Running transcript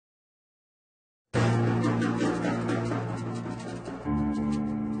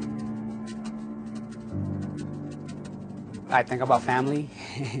I think about family.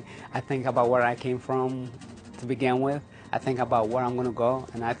 I think about where I came from to begin with. I think about where I'm going to go,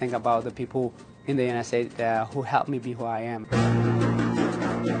 and I think about the people in the United States who helped me be who I am.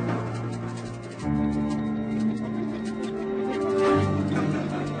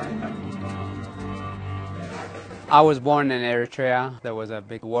 I was born in Eritrea. There was a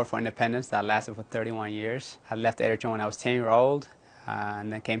big war for independence that lasted for 31 years. I left Eritrea when I was 10 years old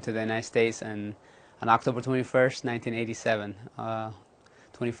and then came to the United States on October 21st, 1987,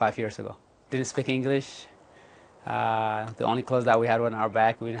 25 years ago. Didn't speak English. The only clothes that we had were on our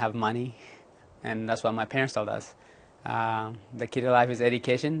back. We didn't have money, and that's what my parents told us. The key to life is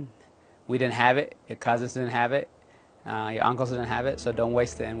education. We didn't have it. Your cousins didn't have it. Your uncles didn't have it, so don't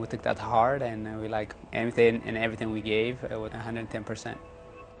waste it. And we took that hard, and we like everything we gave with 110%.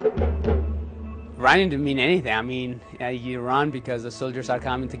 Running didn't mean anything. I mean, you run because the soldiers are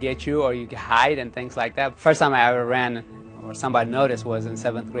coming to get you, or you hide and things like that. First time I ever ran, or somebody noticed, was in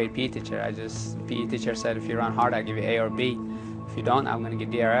 7th grade PE teacher. PE teacher said, if you run hard, I'll give you A or B. If you don't, I'm going to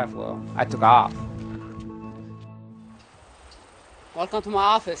get DRF. Well, I took off. Welcome to my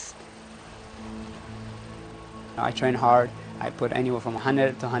office. I train hard. I put anywhere from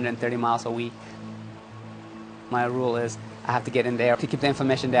 100 to 130 miles a week. My rule is I have to get in there to keep the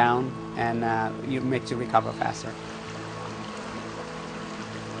inflammation down, and you make you recover faster.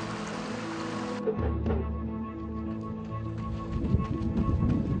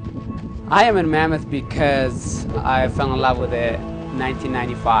 I am in Mammoth because I fell in love with it in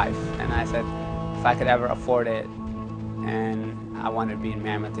 1995, and I said if I could ever afford it, and I wanted to be in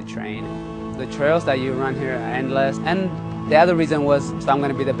Mammoth to train. The trails that you run here are endless, and the other reason was so I'm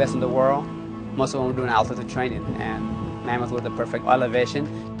going to be the best in the world. Most of them were doing altitude training, and Mammoth was the perfect elevation.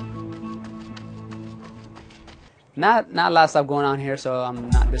 Not a lot of stuff going on here, so I'm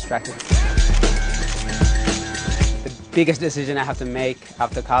not distracted. The biggest decision I have to make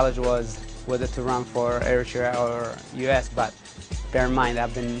after college was whether to run for Eritrea or US, but bear in mind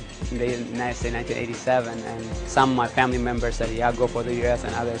I've been in the United States in 1987, and some of my family members said, yeah, I'll go for the US,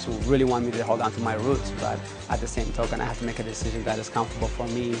 and others who really want me to hold on to my roots. But at the same token, I have to make a decision that is comfortable for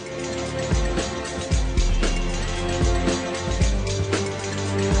me.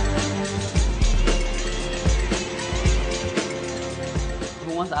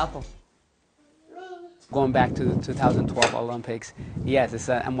 Who wants apple? Going back to the 2012 Olympics, yes, it's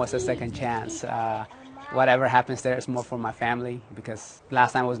almost a second chance. Whatever happens there is more for my family, because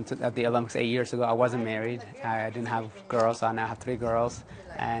last time I was at the Olympics 8 years ago, I wasn't married. I didn't have girls, so I now have 3 girls.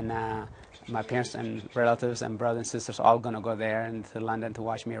 And my parents and relatives and brothers and sisters are all going to go there and to London to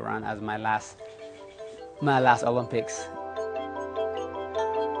watch me run as my last Olympics.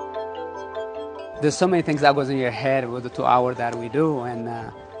 There's so many things that goes in your head with the 2 hours that we do,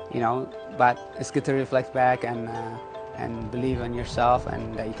 and but it's good to reflect back and believe in yourself,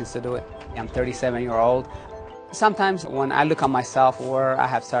 and that you can still do it. I'm 37-year-old. Sometimes when I look at myself, where I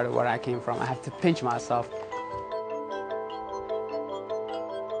have started, where I came from, I have to pinch myself